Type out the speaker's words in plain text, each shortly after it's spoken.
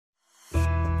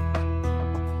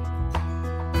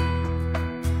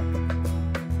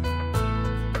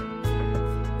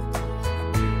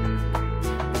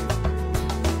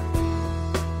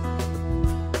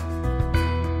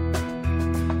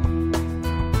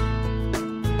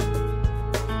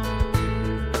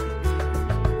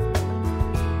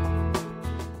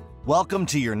Welcome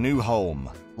to your new home.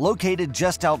 Located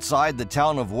just outside the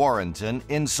town of Warrenton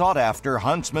in sought-after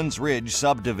Huntsman's Ridge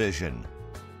Subdivision.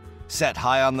 Set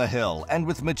high on the hill and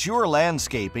with mature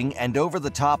landscaping and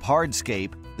over-the-top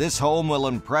hardscape, this home will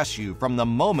impress you from the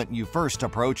moment you first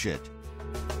approach it.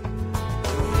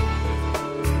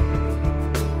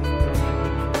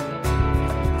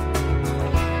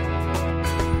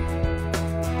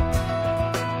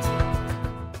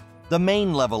 The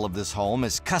main level of this home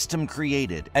is custom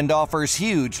created and offers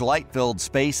huge light-filled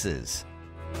spaces.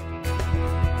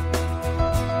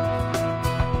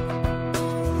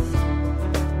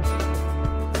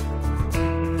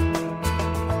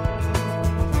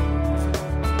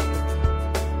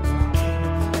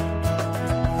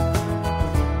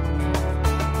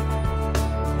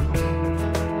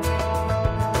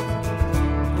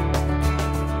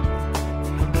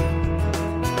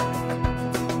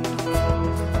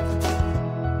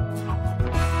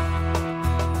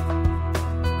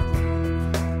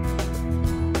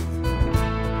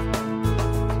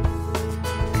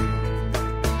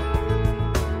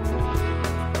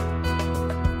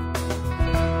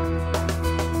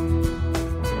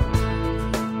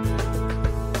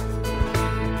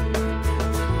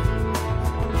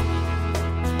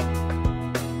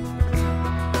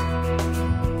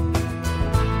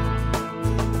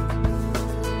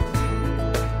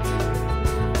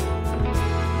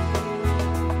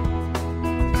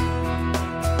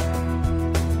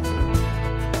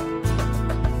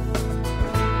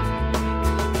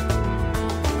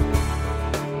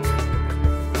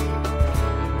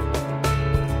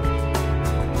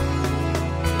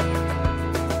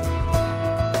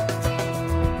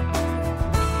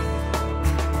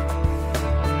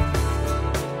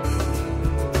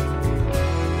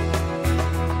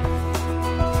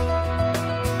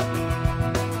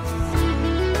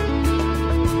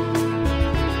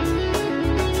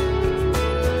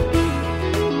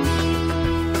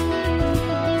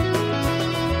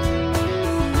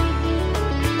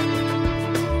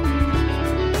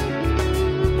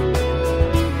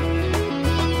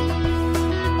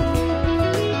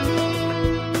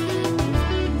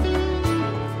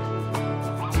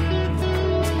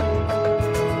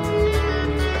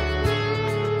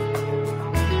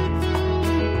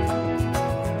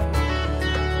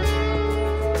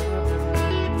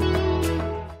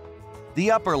 The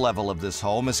upper level of this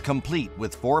home is complete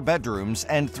with 4 bedrooms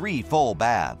and 3 full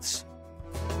baths.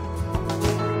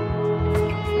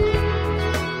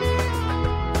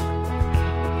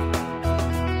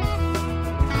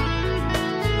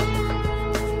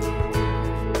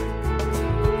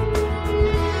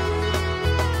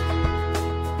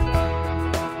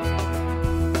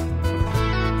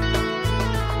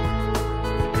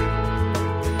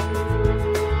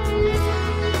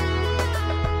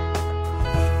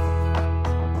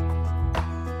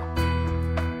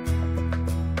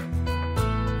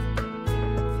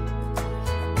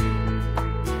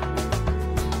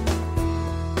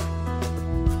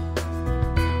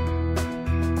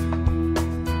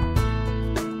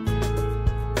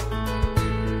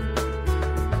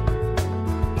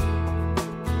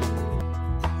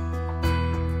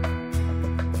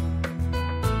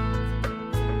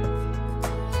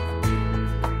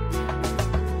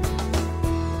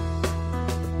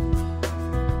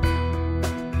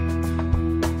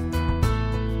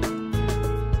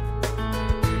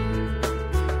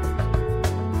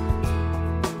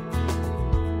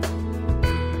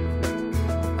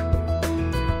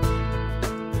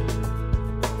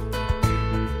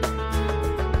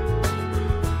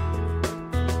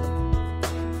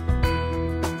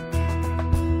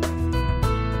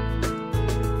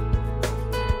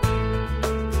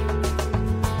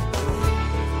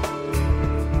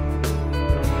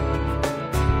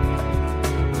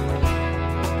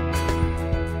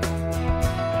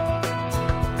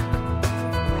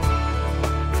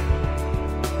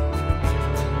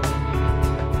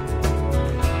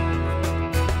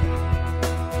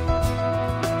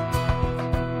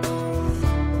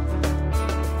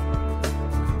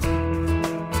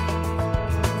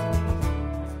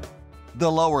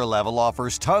 The lower level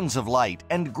offers tons of light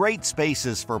and great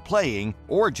spaces for playing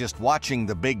or just watching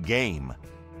the big game.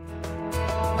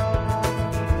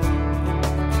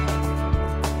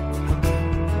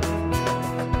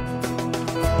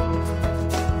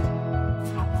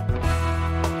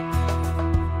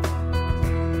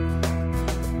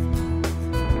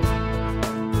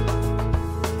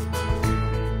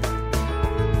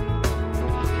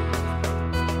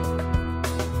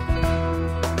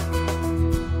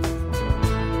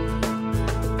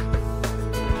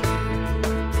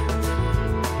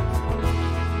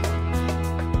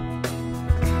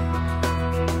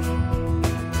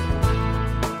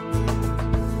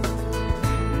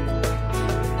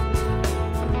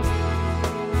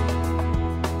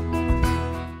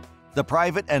 The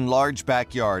private and large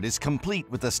backyard is complete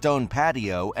with a stone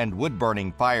patio and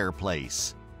wood-burning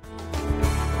fireplace.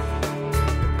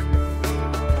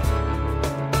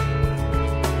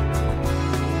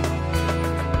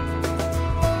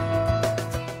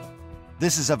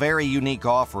 This is a very unique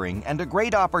offering and a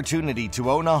great opportunity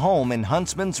to own a home in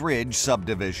Huntsman's Ridge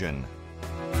Subdivision.